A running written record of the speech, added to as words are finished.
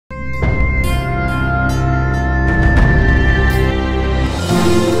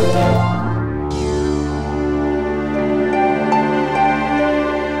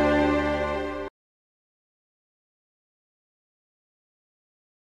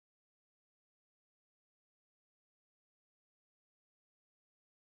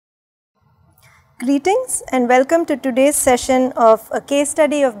Greetings and welcome to today's session of a case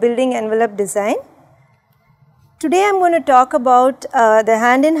study of building envelope design. Today I am going to talk about the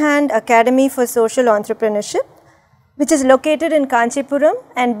Hand in Hand Academy for Social Entrepreneurship, which is located in Kanchipuram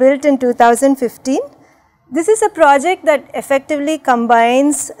and built in 2015. This is a project that effectively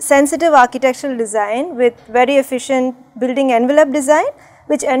combines sensitive architectural design with very efficient building envelope design,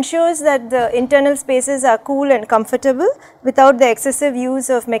 which ensures that the internal spaces are cool and comfortable without the excessive use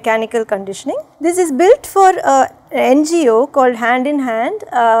of mechanical conditioning. This is built for an NGO called Hand in Hand,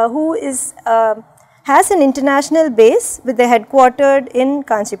 who has an international base with the headquartered in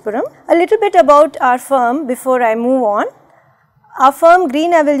Kanchipuram. A little bit about our firm before I move on. Our firm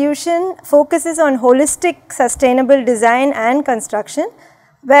Green Evolution focuses on holistic sustainable design and construction,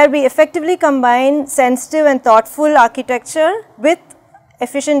 where we effectively combine sensitive and thoughtful architecture with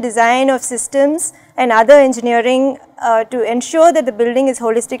efficient design of systems and other engineering to ensure that the building is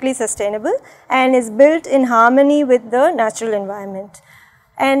holistically sustainable and is built in harmony with the natural environment.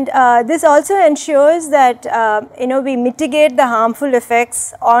 And this also ensures that we mitigate the harmful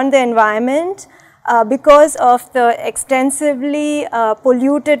effects on the environment because of the extensively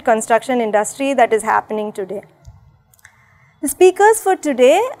polluted construction industry that is happening today. The speakers for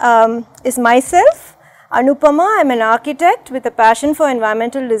today is myself, Anupama. I am an architect with a passion for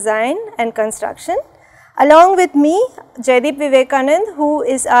environmental design and construction. Along with me, Jaideep Vivekanand, who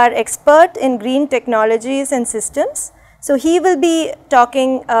is our expert in green technologies and systems. So he will be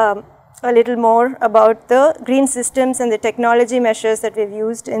talking a little more about the green systems and the technology measures that we have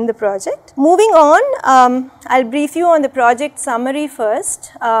used in the project. Moving on, I will brief you on the project summary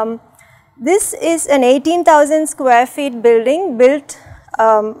first. This is an 18,000 square feet building built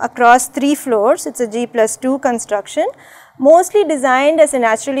across 3 floors. It is a G+2 construction, mostly designed as a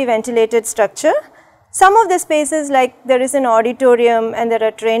naturally ventilated structure. Some of the spaces, like there is an auditorium and there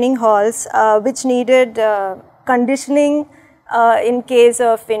are training halls which needed conditioning in case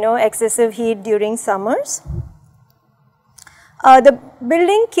of excessive heat during summers. The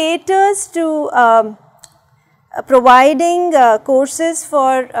building caters to providing courses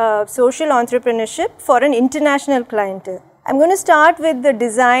for social entrepreneurship for an international clientele. I am going to start with the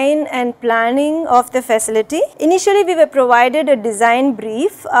design and planning of the facility. Initially we were provided a design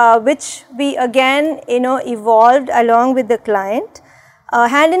brief which we again evolved along with the client.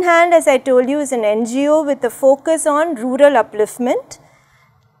 Hand in Hand, as I told you, is an NGO with a focus on rural upliftment,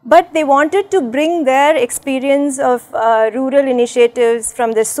 but they wanted to bring their experience of rural initiatives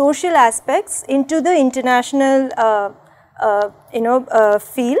from the social aspects into the international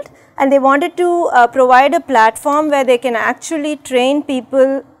field, and they wanted to provide a platform where they can actually train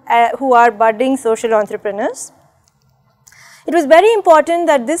people who are budding social entrepreneurs. It was very important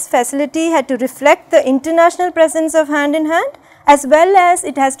that this facility had to reflect the international presence of Hand in Hand, as well as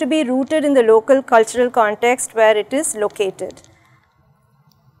it has to be rooted in the local cultural context where it is located.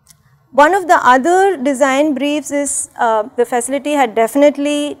 One of the other design briefs is the facility had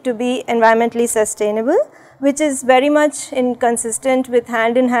definitely to be environmentally sustainable, which is very much inconsistent with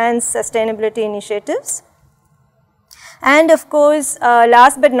Hand in Hand's sustainability initiatives. And of course,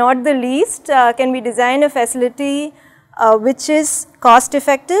 last but not the least, can we design a facility which is cost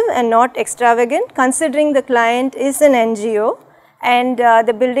effective and not extravagant, considering the client is an NGO and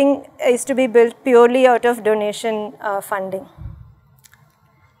the building is to be built purely out of donation funding.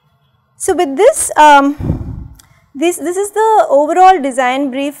 So with this, this is the overall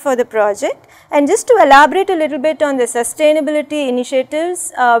design brief for the project, and just to elaborate a little bit on the sustainability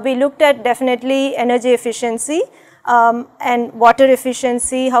initiatives, we looked at definitely energy efficiency and water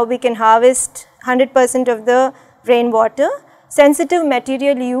efficiency, how we can harvest 100% of the rainwater, sensitive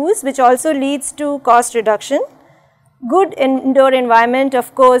material use which also leads to cost reduction. Good indoor environment,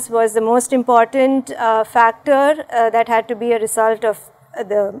 of course, was the most important factor that had to be a result of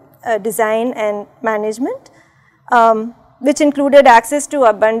the design and management, which included access to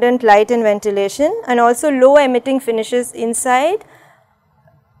abundant light and ventilation and also low emitting finishes inside.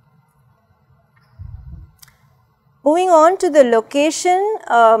 Moving on to the location,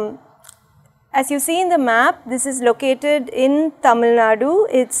 as you see in the map, this is located in Tamil Nadu.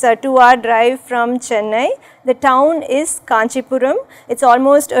 It is a 2-hour drive from Chennai. The town is Kanchipuram. It is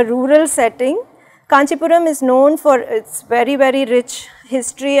almost a rural setting. Kanchipuram is known for its very rich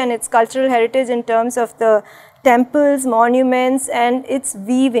history and its cultural heritage in terms of the temples, monuments and its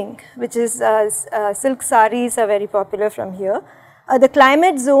weaving, which is silk saris are very popular from here. The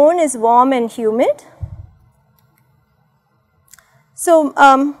climate zone is warm and humid. So,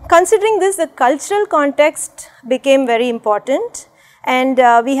 considering this, the cultural context became very important, and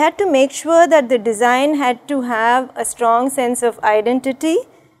we had to make sure that the design had to have a strong sense of identity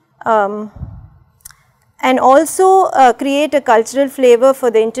and also create a cultural flavor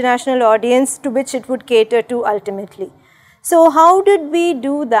for the international audience to which it would cater to ultimately. So how did we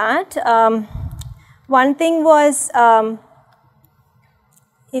do that? One thing was,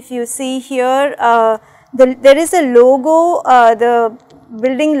 if you see here, there is a logo, the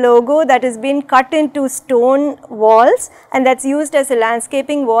building logo that has been cut into stone walls, and that's used as a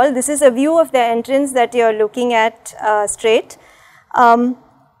landscaping wall. This is a view of the entrance that you are looking at straight.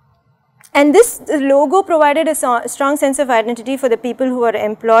 And this logo provided a strong sense of identity for the people who are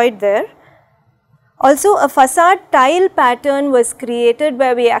employed there. Also, a facade tile pattern was created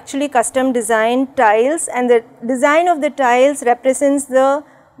where we actually custom designed tiles, and the design of the tiles represents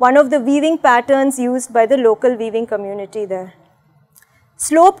one of the weaving patterns used by the local weaving community there.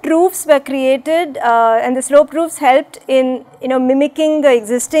 Sloped roofs were created, and the sloped roofs helped in mimicking the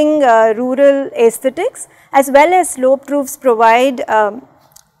existing rural aesthetics, as well as sloped roofs provide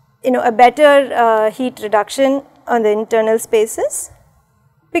a better heat reduction on the internal spaces.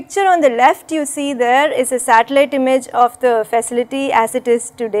 Picture on the left you see there is a satellite image of the facility as it is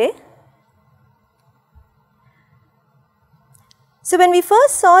today. So when we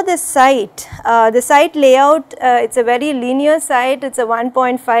first saw this site, the site layout, it's a very linear site, it's a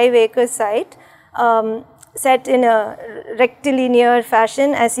 1.5 acre site set in a rectilinear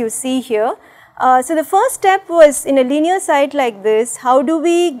fashion as you see here. So the first step was, in a linear site like this, how do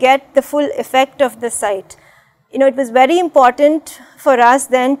we get the full effect of the site? It was very important for us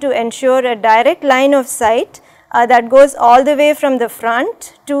then to ensure a direct line of sight that goes all the way from the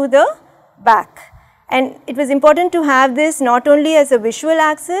front to the back. And it was important to have this not only as a visual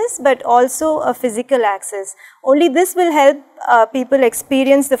access, but also a physical access. Only this will help people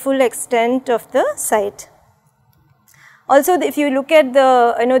experience the full extent of the site. Also, if you look at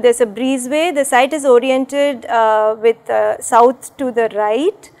the, there's a breezeway, the site is oriented with south to the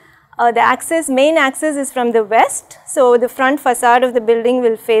right. The main axis is from the west, so the front facade of the building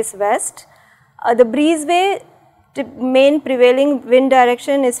will face west. The breezeway, the main prevailing wind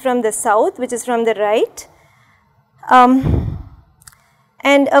direction is from the south, which is from the right.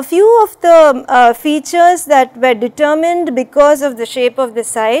 And a few of the features that were determined because of the shape of the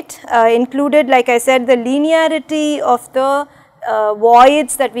site included, like I said, the linearity of the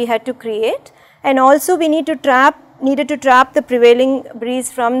voids that we had to create, and also we needed to trap the prevailing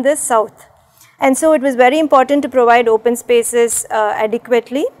breeze from the south. And so it was very important to provide open spaces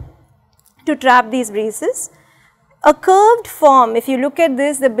adequately to trap these breezes. A curved form, if you look at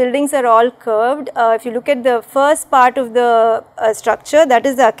this, the buildings are all curved. If you look at the first part of the structure, that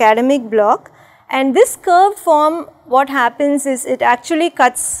is the academic block, and this curved form, what happens is it actually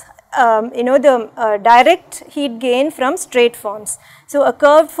cuts the direct heat gain from straight forms. So a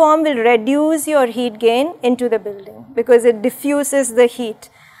curved form will reduce your heat gain into the building because it diffuses the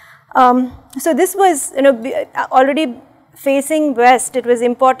heat. So this was already facing west. It was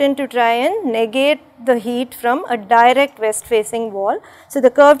important to try and negate the heat from a direct west facing wall. So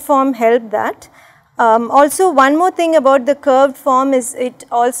the curved form helped that. Also, one more thing about the curved form is it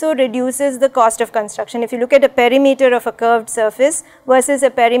also reduces the cost of construction. If you look at a perimeter of a curved surface versus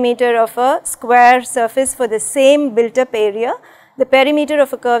a perimeter of a square surface for the same built up area, the perimeter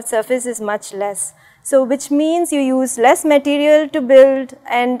of a curved surface is much less. So which means you use less material to build,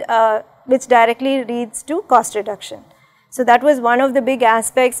 and which directly leads to cost reduction. So that was one of the big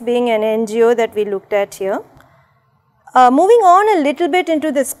aspects being an NGO that we looked at here. Moving on a little bit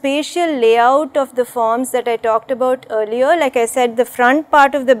into the spatial layout of the forms that I talked about earlier. Like I said, the front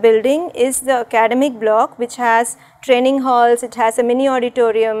part of the building is the academic block, which has training halls, it has a mini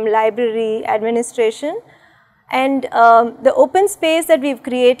auditorium, library, administration, and the open space that we've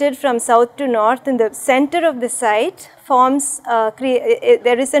created from south to north in the center of the site forms,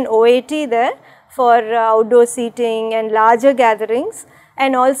 there is an OAT there for outdoor seating and larger gatherings,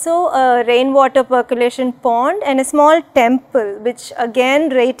 and also a rainwater percolation pond and a small temple, which again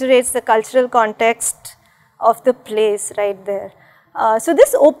reiterates the cultural context of the place right there. So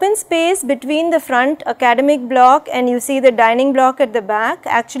this open space between the front academic block and you see the dining block at the back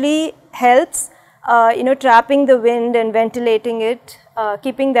actually helps trapping the wind and ventilating it,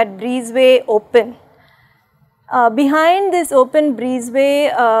 keeping that breezeway open. Behind this open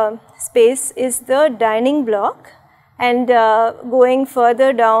breezeway space is the dining block, and going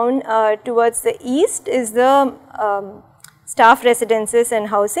further down towards the east is the staff residences and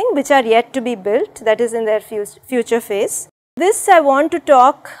housing, which are yet to be built, that is in their future phase. This I want to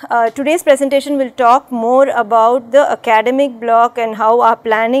talk, today's presentation will talk more about the academic block and how our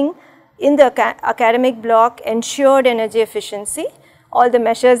planning in the academic block ensured energy efficiency, all the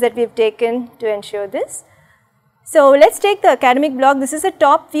measures that we have taken to ensure this. So let's take the academic block. This is a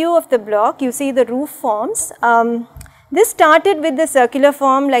top view of the block. You see the roof forms. This started with the circular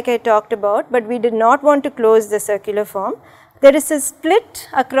form like I talked about, but we did not want to close the circular form. There is a split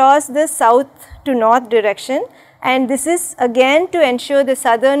across the south to north direction, and this is again to ensure the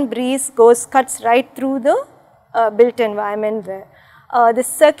southern breeze cuts right through the built environment there. The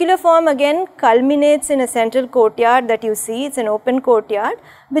circular form again culminates in a central courtyard that you see. It's an open courtyard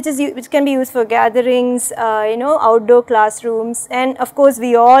which can be used for gatherings, outdoor classrooms, and of course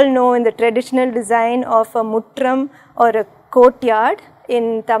we all know in the traditional design of a muttram or a courtyard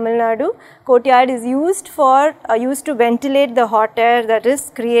in Tamil Nadu, courtyard is used to ventilate the hot air that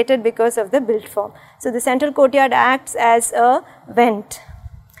is created because of the built form. So the central courtyard acts as a vent.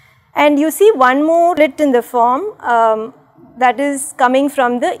 And you see one more slit in the form that is coming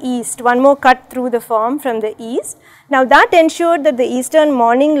from the east, one more cut through the form from the east. Now that ensured that the eastern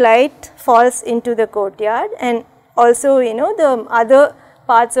morning light falls into the courtyard, and also the other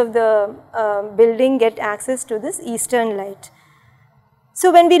parts of the building get access to this eastern light. So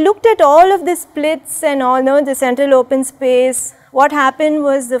when we looked at all of the splits and all the central open space, what happened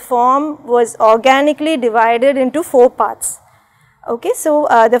was the form was organically divided into 4 parts. Okay, so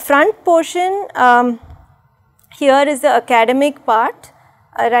the front portion, here is the academic part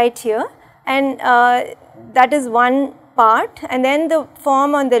right here, and that is one part, and then the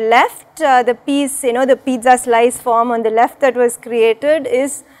form on the left, the piece, the pizza slice form on the left that was created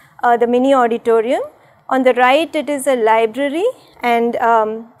is the mini auditorium. On the right it is a library, and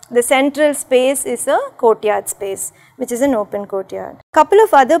the central space is a courtyard space, which is an open courtyard. Couple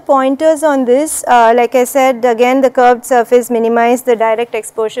of other pointers on this, like I said, again the curved surface minimize the direct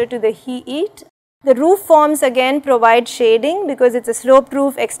exposure to the heat. The roof forms again provide shading because it's a sloped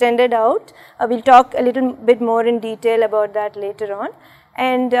roof extended out. We'll talk a little bit more in detail about that later on.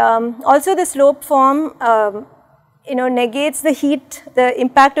 And also the slope form negates the heat, the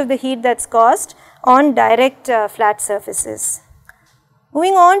impact of the heat that's caused on direct flat surfaces.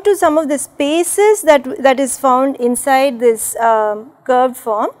 Moving on to some of the spaces that is found inside this curved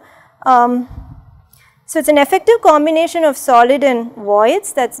form. So it's an effective combination of solid and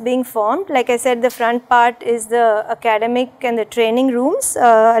voids that's being formed. Like I said, the front part is the academic and the training rooms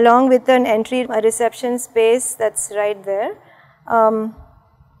along with an entry reception space that's right there.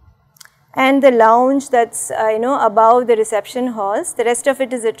 And the lounge that's above the reception halls. The rest of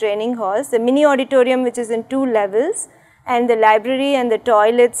it is the training halls. The mini auditorium, which is in 2 levels, and the library and the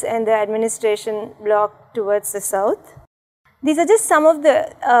toilets and the administration block towards the south. These are just some of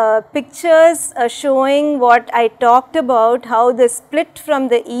the pictures showing what I talked about, how the split from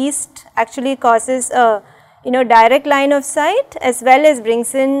the east actually causes a direct line of sight as well as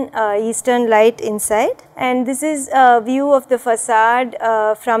brings in eastern light inside. And this is a view of the facade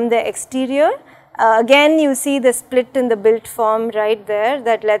from the exterior. Again you see the split in the built form right there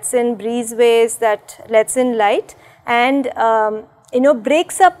that lets in breezeways, that lets in light, and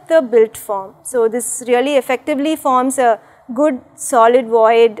breaks up the built form. So this really effectively forms a good solid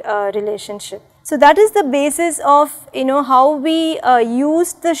void relationship. So that is the basis of how we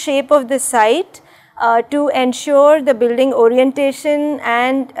use the shape of the site to ensure the building orientation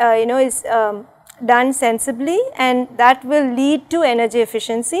and is done sensibly, and that will lead to energy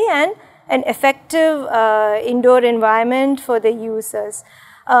efficiency and an effective indoor environment for the users.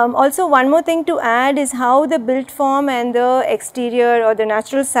 Also one more thing to add is how the built form and the exterior or the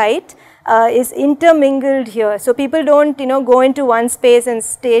natural site is intermingled here. So people don't go into one space and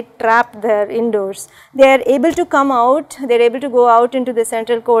stay trapped there indoors. They are able to come out, they are able to go out into the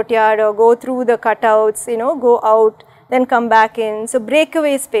central courtyard or go through the cutouts, go out, then come back in. So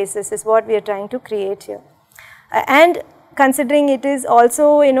breakaway spaces is what we are trying to create here. And considering it is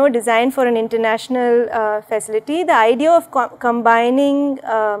also designed for an international facility, the idea of combining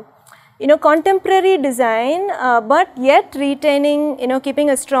contemporary design but yet retaining keeping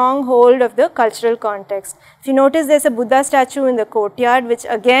a strong hold of the cultural context. If you notice, there is a Buddha statue in the courtyard which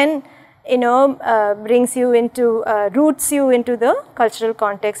again brings you into roots you into the cultural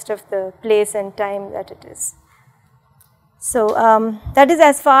context of the place and time that it is. So that is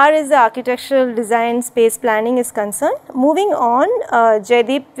as far as the architectural design space planning is concerned. Moving on,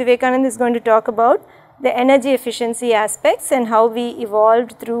 Jaideep Vivekanand is going to talk about the energy efficiency aspects and how we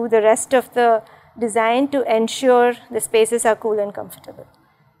evolved through the rest of the design to ensure the spaces are cool and comfortable.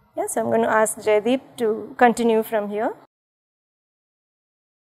 Yeah, so I am going to ask Jaideep to continue from here.